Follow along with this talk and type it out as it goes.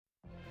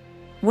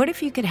What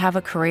if you could have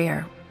a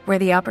career where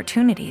the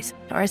opportunities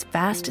are as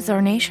vast as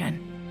our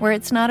nation, where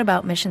it's not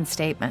about mission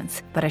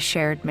statements, but a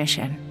shared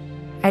mission?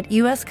 At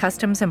U.S.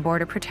 Customs and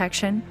Border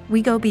Protection,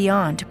 we go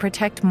beyond to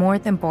protect more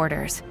than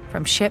borders.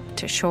 From ship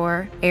to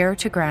shore, air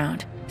to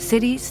ground,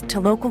 cities to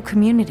local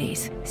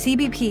communities,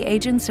 CBP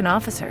agents and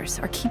officers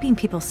are keeping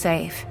people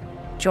safe.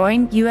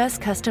 Join U.S.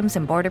 Customs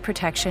and Border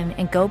Protection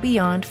and go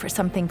beyond for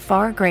something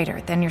far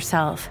greater than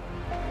yourself.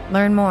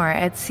 Learn more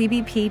at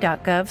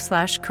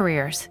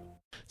cbp.gov/careers.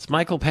 It's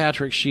Michael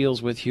Patrick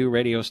Shields with you,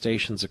 radio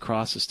stations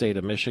across the state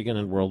of Michigan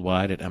and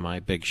worldwide at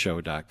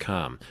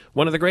mibigshow.com.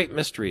 One of the great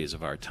mysteries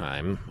of our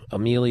time,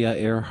 Amelia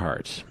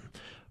Earhart.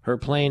 Her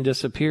plane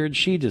disappeared,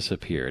 she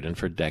disappeared, and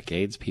for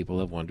decades people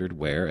have wondered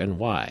where and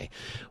why.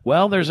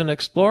 Well, there's an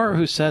explorer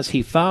who says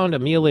he found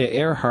Amelia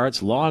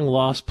Earhart's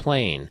long-lost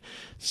plane.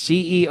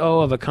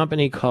 CEO of a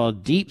company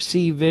called Deep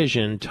Sea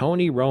Vision,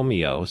 Tony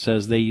Romeo,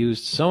 says they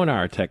used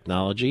sonar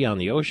technology on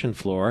the ocean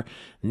floor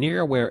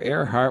near where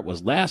Earhart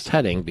was last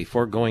heading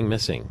before going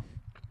missing.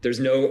 There's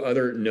no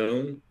other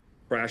known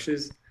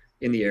crashes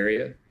in the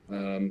area,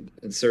 and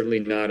certainly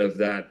not of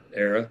that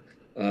era,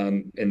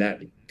 and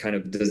that kind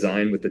of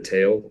design with the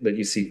tail that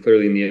you see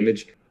clearly in the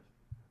image.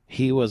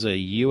 He was a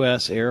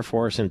U.S. Air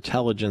Force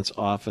intelligence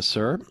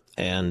officer,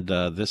 and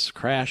this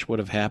crash would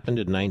have happened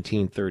in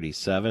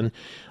 1937.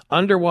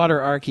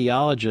 Underwater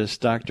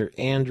archaeologist Dr.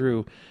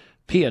 Andrew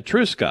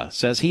Pietruska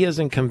says he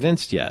isn't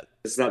convinced yet.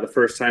 It's not the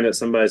first time that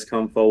somebody's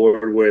come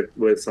forward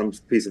with some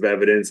piece of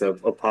evidence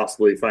of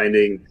possibly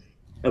finding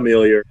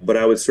Amelia, but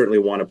I would certainly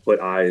want to put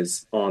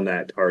eyes on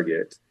that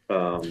target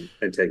and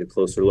take a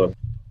closer look.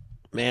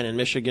 Man in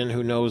Michigan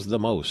who knows the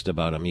most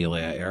about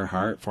Amelia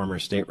Earhart, former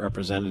state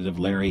representative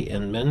Larry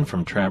Inman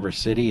from Traverse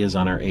City, is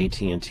on our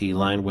AT&T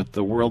line with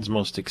the world's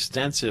most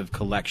extensive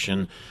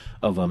collection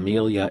of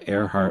Amelia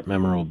Earhart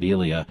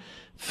memorabilia.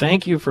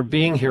 Thank you for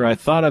being here. I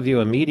thought of you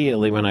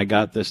immediately when I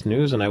got this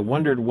news, and I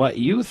wondered what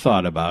you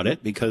thought about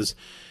it, because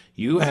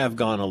you have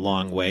gone a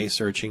long way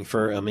searching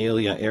for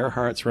Amelia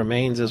Earhart's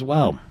remains as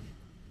well.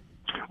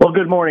 Well,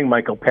 good morning,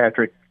 Michael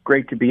Patrick.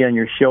 Great to be on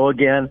your show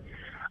again.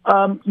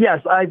 Yes,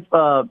 I've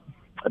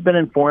been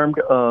informed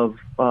of,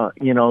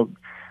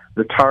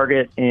 the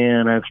target,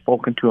 and I've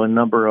spoken to a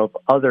number of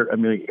other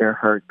Amelia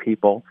Earhart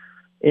people.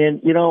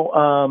 And,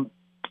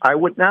 I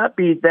would not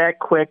be that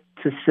quick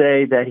to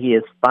say that he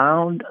has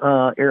found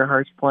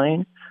Earhart's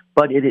plane,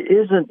 but it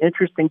is an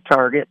interesting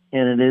target,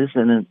 and it is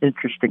in an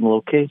interesting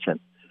location.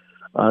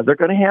 They're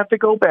going to have to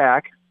go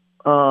back,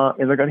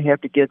 and they're going to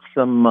have to get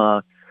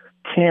some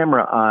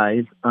camera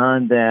eyes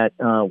on that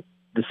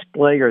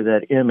display or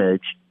that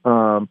image.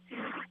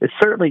 It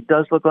certainly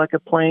does look like a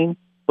plane,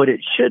 but it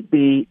should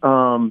be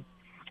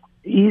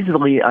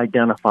easily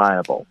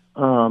identifiable.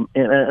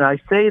 And I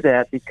say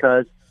that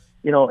because,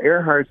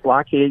 Earhart's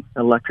Lockheed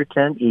Electra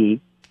 10E,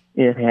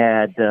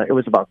 it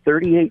was about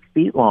 38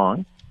 feet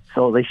long,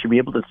 so they should be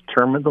able to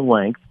determine the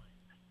length.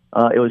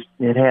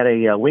 It had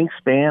a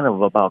wingspan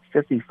of about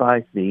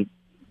 55 feet.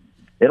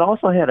 It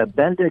also had a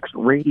Bendix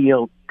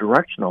radio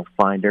directional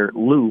finder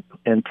loop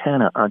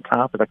antenna on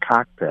top of the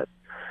cockpit.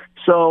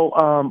 So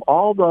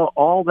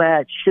all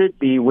that should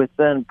be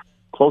within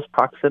close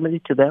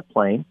proximity to that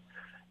plane.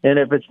 And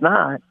if it's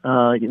not,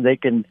 they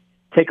can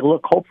take a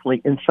look,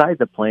 hopefully, inside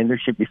the plane. There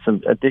should be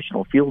some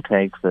additional fuel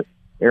tanks that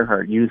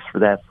Earhart used for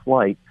that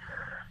flight.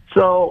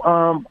 So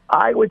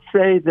I would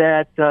say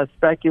that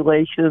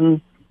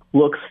speculation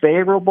looks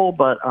favorable,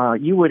 but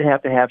you would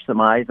have to have some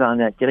eyes on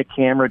that, get a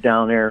camera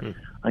down there.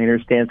 I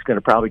understand it's going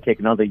to probably take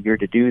another year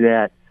to do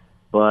that,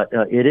 but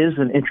it is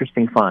an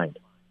interesting find.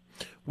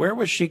 Where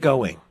was she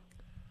going?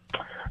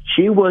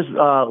 She was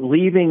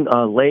leaving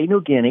Lae, New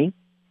Guinea,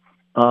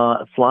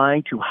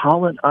 flying to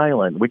Holland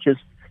Island, which is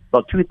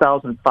about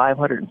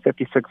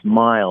 2,556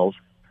 miles.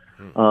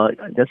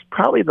 That's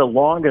probably the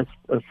longest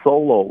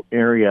solo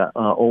area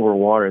over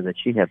water that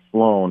she had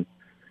flown.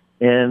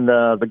 And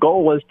the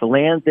goal was to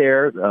land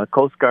there.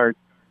 Coast Guard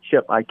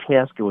ship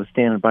Itasca was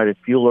standing by to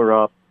fuel her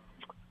up.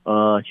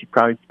 She'd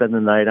probably spend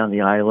the night on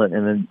the island,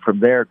 and then from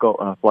there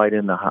go flight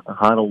into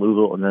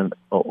Honolulu and then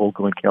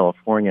Oakland,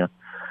 California.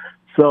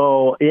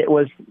 So it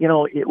was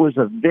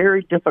a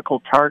very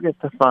difficult target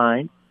to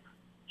find.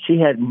 She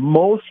had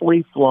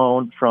mostly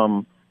flown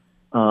from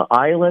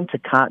island to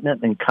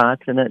continent and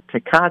continent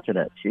to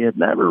continent. She had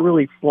never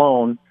really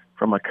flown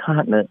from a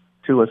continent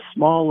to a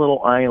small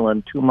little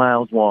island 2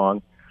 miles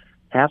long,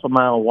 half a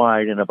mile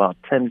wide, and about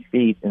 10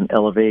 feet in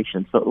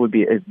elevation. So it would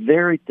be a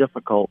very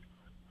difficult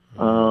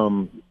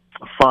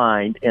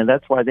find, and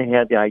that's why they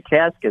had the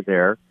Itasca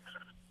there.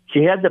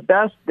 She had the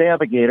best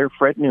navigator,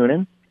 Fred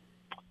Noonan.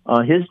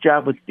 His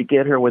job was to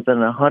get her within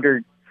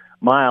 100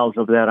 miles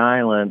of that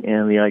island,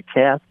 and the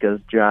Itasca's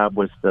job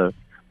was to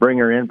bring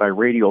her in by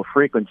radio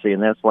frequency,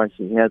 and that's why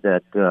she had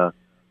that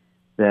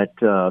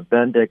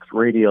Bendix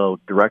radio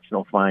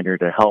directional finder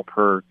to help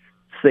her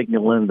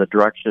signal in the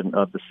direction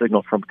of the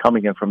signal from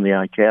coming in from the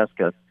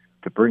Itasca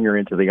to bring her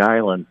into the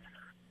island.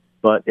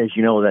 But as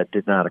you know, that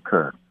did not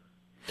occur.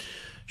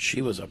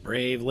 She was a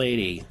brave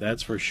lady,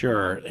 that's for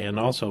sure, and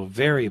also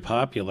very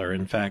popular.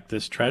 In fact,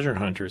 this treasure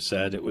hunter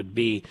said it would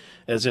be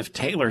as if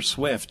Taylor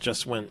Swift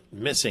just went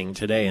missing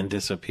today and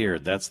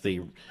disappeared. That's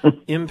the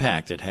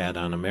impact it had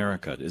on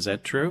America. Is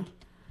that true?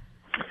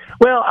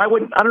 Well, I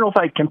don't know if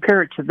I'd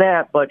compare it to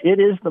that, but it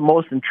is the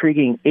most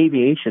intriguing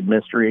aviation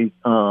mystery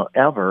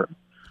ever.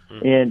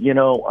 And,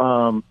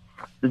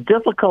 the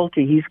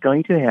difficulty he's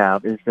going to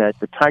have is that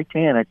the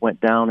Titanic went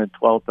down in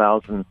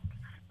 12,000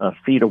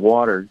 feet of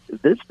water.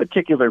 This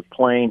particular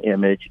plane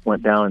image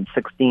went down in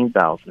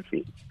 16,000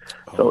 feet.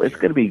 So it's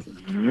going to be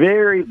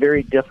very,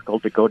 very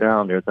difficult to go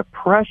down there. The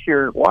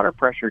water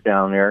pressure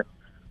down there,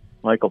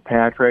 Michael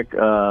Patrick,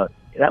 that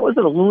was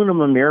an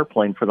aluminum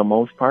airplane for the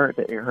most part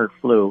that Earhart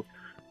flew.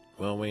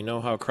 Well, we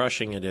know how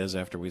crushing it is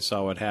after we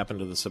saw what happened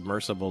to the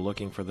submersible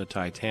looking for the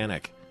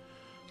Titanic.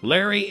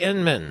 Larry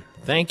Inman,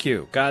 thank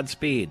you.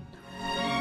 Godspeed.